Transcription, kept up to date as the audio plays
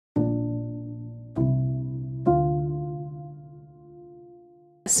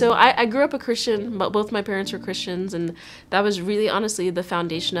So I grew up a Christian, but both my parents were Christians, and that was really honestly the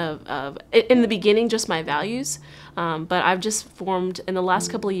foundation of in the beginning, just my values. But I've just formed, in the last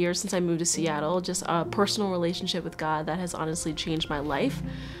couple of years since I moved to Seattle, just a personal relationship with God that has honestly changed my life.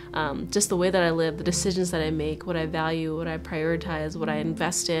 Just the way that I live, the decisions that I make, what I value, what I prioritize, what I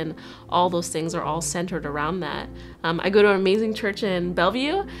invest in, all those things are all centered around that. I go to an amazing church in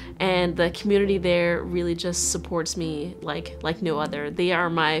Bellevue, and the community there really just supports me like no other. They are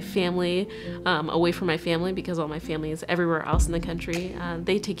my family, away from my family, because all my family is everywhere else in the country.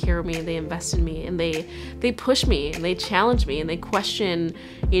 They take care of me, and they invest in me, and they push me, and they challenge me, and they question,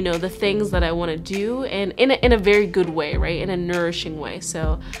 you know, the things that I want to do, and in a very good way, right? In a nourishing way.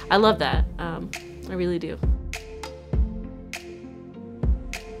 So I love that. I really do.